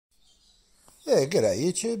Yeah, g'day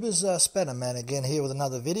YouTubers, Spannerman again here with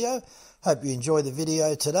another video. Hope you enjoy the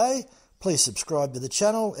video today. Please subscribe to the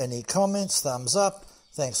channel. Any comments, thumbs up.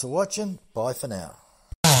 Thanks for watching. Bye for now.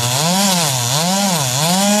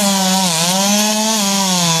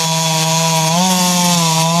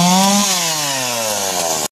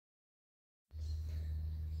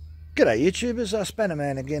 G'day YouTubers,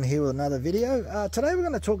 Spannerman again here with another video. Today we're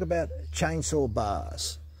going to talk about chainsaw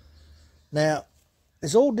bars. Now,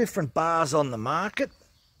 there's all different bars on the market.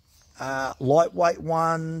 Lightweight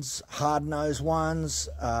ones, hard-nosed ones,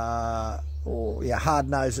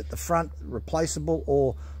 hard-nosed at the front, replaceable,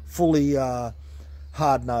 or fully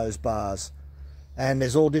hard-nosed bars. And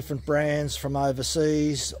there's all different brands from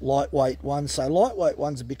overseas, lightweight ones. So lightweight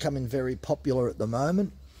ones are becoming very popular at the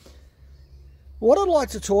moment. What I'd like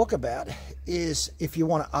to talk about is if you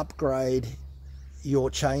want to upgrade your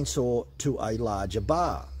chainsaw to a larger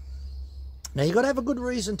bar. Now, you've got to have a good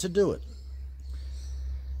reason to do it.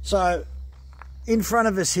 So, in front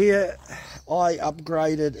of us here, I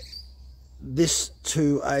upgraded this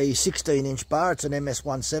to a 16-inch bar. It's an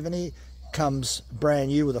MS170. Comes brand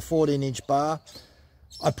new with a 14-inch bar.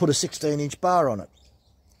 I put a 16-inch bar on it.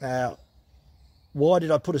 Now, why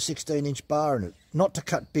did I put a 16-inch bar in it? Not to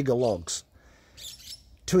cut bigger logs.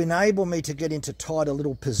 To enable me to get into tighter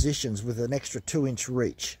little positions with an extra 2-inch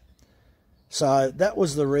reach. So that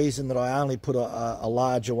was the reason that I only put a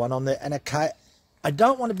larger one on there. And I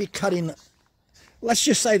don't want to be cutting, let's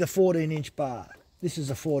just say the 14-inch bar. This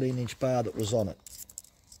is a 14-inch bar that was on it.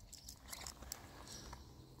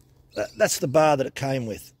 That's the bar that it came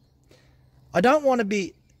with. I don't want to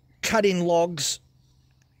be cutting logs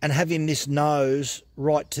and having this nose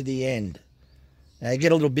right to the end. Now, you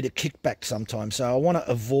get a little bit of kickback sometimes, so I want to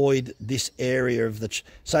avoid this area of the...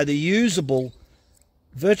 So the usable,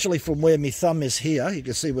 virtually from where my thumb is here, you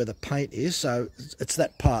can see where the paint is, so it's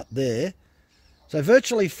that part there. So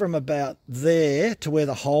virtually from about there to where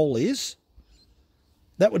the hole is,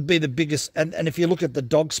 that would be the biggest. And if you look at the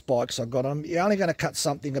dog spikes I got on, you're only going to cut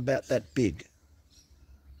something about that big.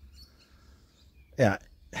 Yeah,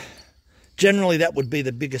 generally that would be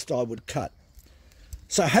the biggest I would cut.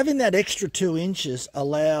 So having that extra 2 inches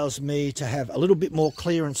allows me to have a little bit more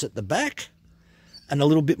clearance at the back and a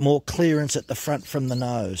little bit more clearance at the front from the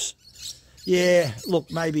nose. Yeah,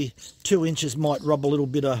 look, maybe 2 inches might rob a little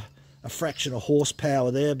bit of a fraction of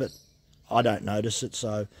horsepower there, but I don't notice it.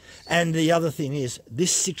 So, and the other thing is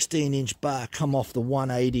this 16-inch bar come off the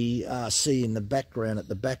 180C in the background at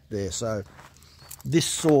the back there. So this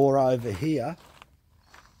saw over here,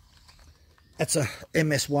 that's a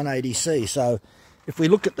MS180C. So if we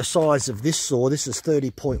look at the size of this saw, this is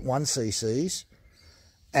 30.1 cc's,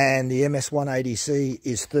 and the MS180C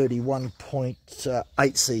is 31.8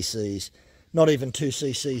 cc's. Not even 2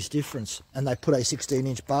 cc's difference, and they put a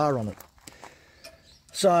 16-inch bar on it.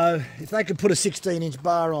 So if they could put a 16-inch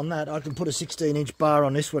bar on that, I can put a 16-inch bar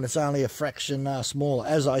on this one. It's only a fraction smaller.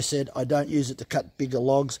 As I said, I don't use it to cut bigger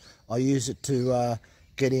logs. I use it to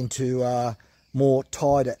get into more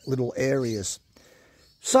tighter little areas.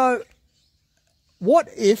 So what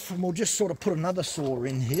if, and we'll just sort of put another saw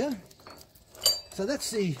in here. So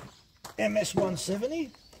that's the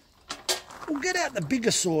MS170. We'll get out the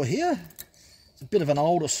bigger saw here. It's a bit of an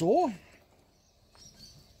older saw.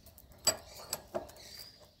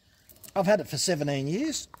 I've had it for 17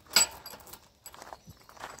 years.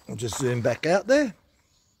 I'll just zoom back out there.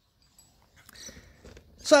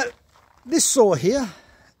 So this saw here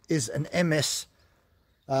is an MS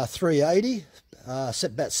 380.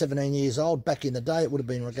 Set about 17 years old. Back in the day it would have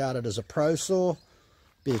been regarded as a pro saw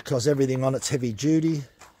because everything on it's heavy duty.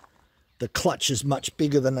 The clutch is much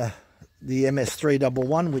bigger than the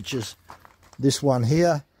MS311, which is this one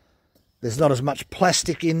here. There's not as much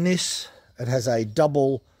plastic in this. It has a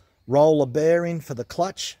double roller bearing for the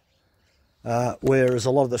clutch, whereas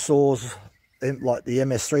a lot of the saws, like the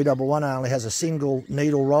MS311, only has a single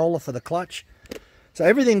needle roller for the clutch. So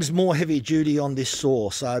everything's more heavy duty on this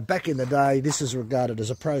saw. So back in the day, this is regarded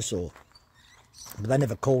as a pro saw. But they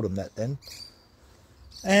never called them that then.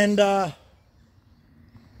 And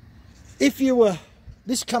if you were,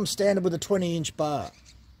 this comes standard with a 20-inch bar.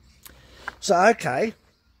 So, okay,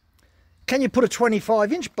 can you put a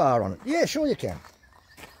 25-inch bar on it? Yeah, sure you can.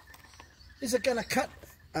 Is it going to cut?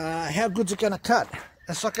 How good's it going to cut?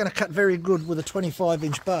 It's not going to cut very good with a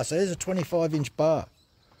 25-inch bar. So there's a 25-inch bar.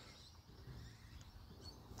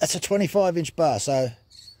 That's a 25-inch bar, so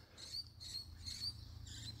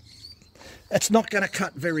it's not going to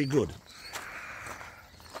cut very good.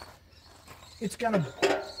 It's going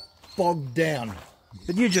to bog down.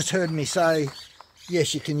 But you just heard me say,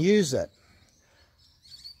 yes, you can use that.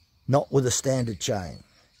 Not with a standard chain.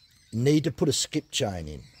 need to put a skip chain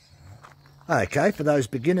in. Okay, for those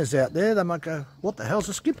beginners out there, they might go, what the hell's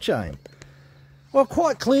a skip chain? Well,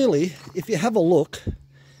 quite clearly, if you have a look,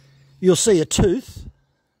 you'll see a tooth,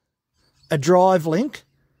 a drive link,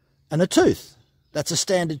 and a tooth. That's a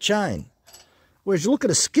standard chain. Whereas you look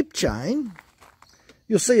at a skip chain,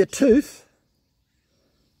 you'll see a tooth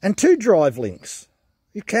and 2 drive links.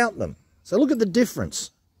 You count them. So look at the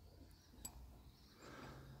difference.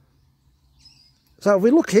 So if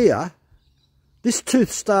we look here, this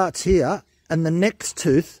tooth starts here and the next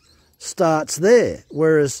tooth starts there,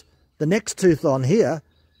 whereas the next tooth on here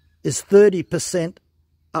is 30%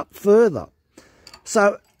 up further.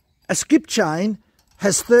 So a skip chain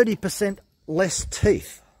has 30% less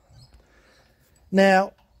teeth.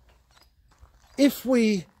 Now, if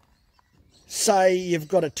we say you've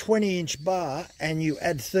got a 20-inch bar and you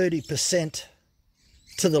add 30%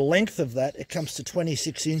 to the length of that, it comes to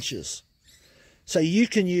 26 inches. So you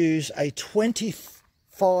can use a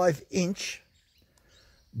 25-inch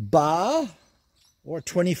bar or a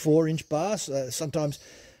 24-inch bar. So sometimes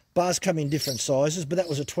bars come in different sizes, but that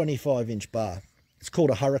was a 25-inch bar. It's called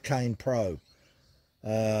a Hurricane Pro.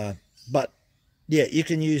 But yeah, you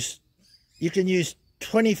can use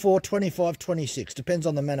 24, 25, 26. Depends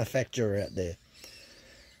on the manufacturer out there.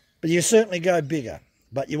 But you certainly go bigger,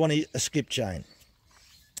 but you want a skip chain.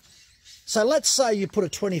 So let's say you put a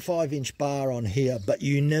 25-inch bar on here, but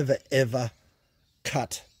you never ever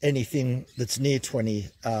cut anything that's near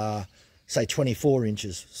say 24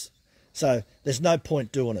 inches. So there's no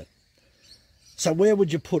point doing it. So where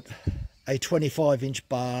would you put a 25-inch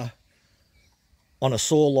bar on a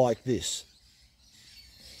saw like this?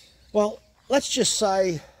 Well, let's just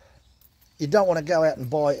say you don't want to go out and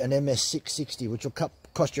buy an MS660, which will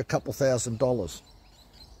cost you a couple $1,000.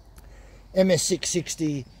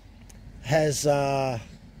 MS660 has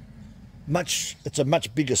it's a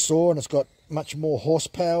much bigger saw and it's got much more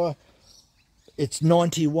horsepower. It's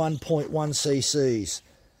 91.1 cc's.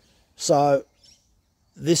 So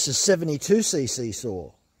this is 72cc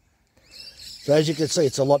saw. So as you can see,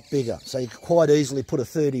 it's a lot bigger. So you could quite easily put a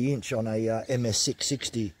 30-inch on a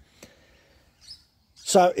MS660.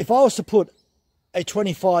 So if I was to put a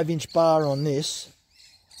 25-inch bar on this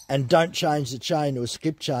and don't change the chain to a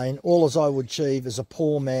skip chain, all as I would achieve is a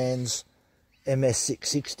poor man's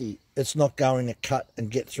MS660. It's not going to cut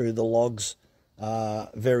and get through the logs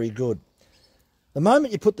very good. The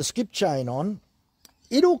moment you put the skip chain on,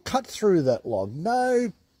 it'll cut through that log.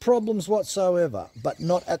 No problems whatsoever, but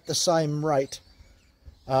not at the same rate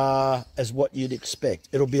as what you'd expect.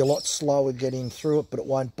 It'll be a lot slower getting through it, but it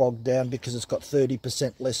won't bog down because it's got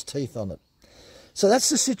 30% less teeth on it. So that's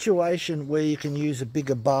the situation where you can use a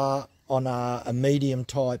bigger bar on a medium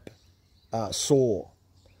type saw.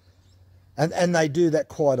 And they do that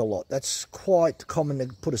quite a lot. That's quite common to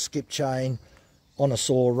put a skip chain on a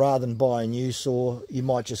saw rather than buy a new saw. You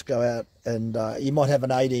might just go out and you might have an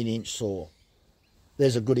 18-inch saw.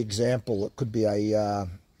 There's a good example. It could be a,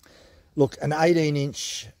 look, an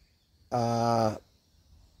 18-inch, an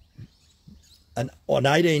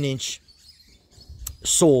 18-inch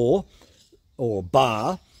saw or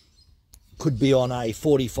bar could be on a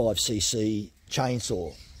 45cc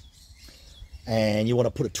chainsaw. And you want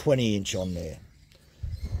to put a 20-inch on there.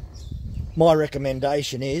 My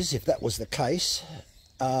recommendation is, if that was the case,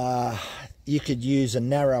 you could use a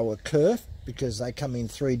narrower kerf because they come in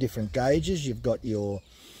 3 different gauges. You've got your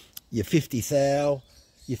 50 thou,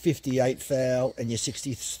 your 58 thou, and your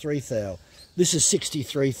 63 thou. This is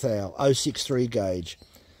 63 thou, 063 gauge.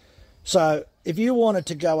 So if you wanted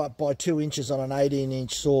to go up by 2 inches on an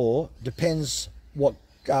 18-inch saw, depends what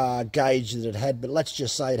gauge that it had, but let's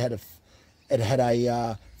just say it had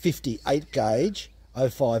a 58 gauge,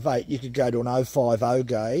 058. You could go to an 050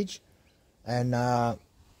 gauge and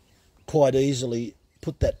quite easily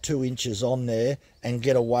put that 2 inches on there and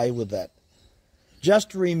get away with that.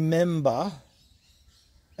 Just remember,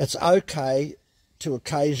 it's okay to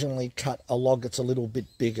occasionally cut a log that's a little bit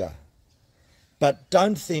bigger. But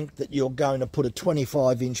don't think that you're going to put a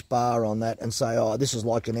 25-inch bar on that and say, oh, this is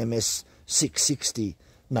like an MS660.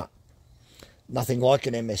 No, nothing like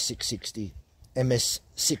an MS660.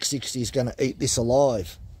 MS660 is going to eat this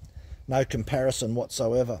alive. No comparison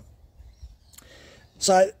whatsoever.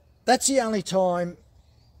 So that's the only time,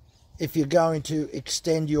 if you're going to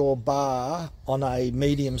extend your bar on a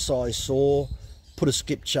medium-sized saw, put a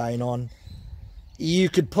skip chain on. You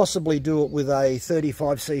could possibly do it with a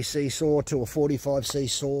 35cc saw to a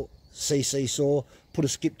 45cc saw, put a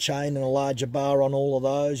skip chain and a larger bar on all of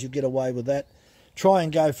those, you get away with that. Try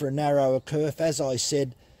and go for a narrower kerf. As I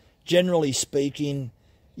said, generally speaking,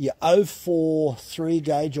 your 043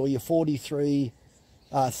 gauge or your 43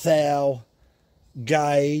 thou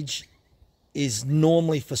gauge is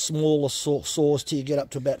normally for smaller saws till you get up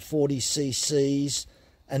to about 40 cc's,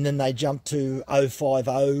 and then they jump to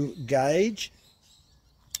 050 gauge.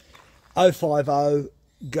 050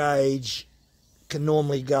 gauge can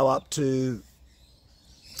normally go up to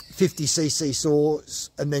 50 cc saws,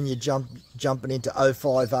 and then you're jumping into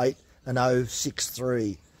 058 and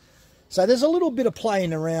 063. So there's a little bit of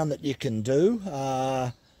playing around that you can do.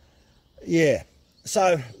 Yeah.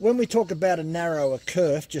 So when we talk about a narrower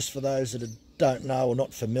kerf, just for those that don't know or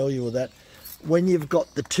not familiar with that, when you've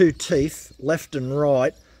got the two teeth, left and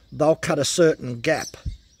right, they'll cut a certain gap.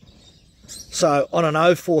 So on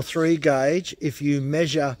an 043 gauge, if you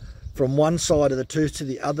measure from one side of the tooth to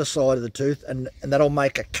the other side of the tooth, and that'll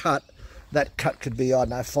make a cut, that cut could be, I don't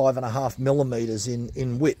know, 5.5 millimeters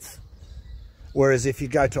in width. Whereas if you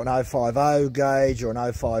go to an 050 gauge or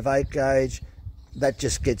an 058 gauge, that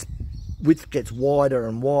just width gets wider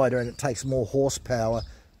and wider, and it takes more horsepower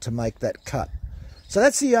to make that cut. So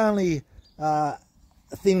that's the only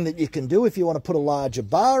thing that you can do. If you want to put a larger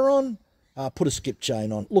bar on, put a skip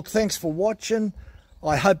chain on. Look, thanks for watching.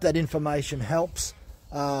 I hope that information helps.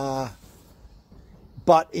 But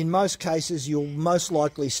in most cases, you'll most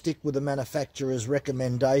likely stick with the manufacturer's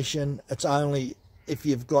recommendation. It's only if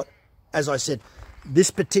you've got, as I said,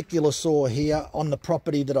 this particular saw here on the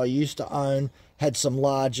property that I used to own had some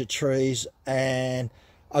larger trees, and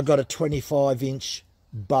I got a 25-inch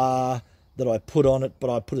bar that I put on it, but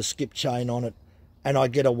I put a skip chain on it, and I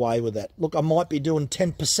get away with that. Look, I might be doing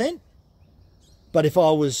 10%, but if I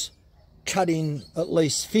was cutting at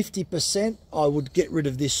least 50%, I would get rid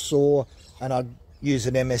of this saw and I'd use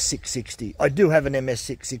an MS660. I do have an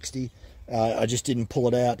MS660. I just didn't pull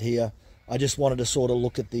it out here. I just wanted to sort of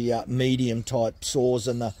look at the medium type saws,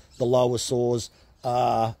 and the lower saws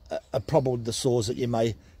are probably the saws that you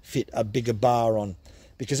may fit a bigger bar on.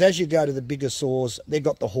 Because as you go to the bigger saws, they've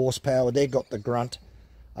got the horsepower, they've got the grunt.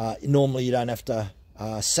 Normally you don't have to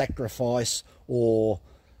sacrifice or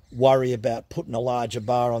worry about putting a larger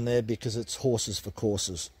bar on there because it's horses for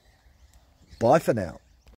courses. Bye for now.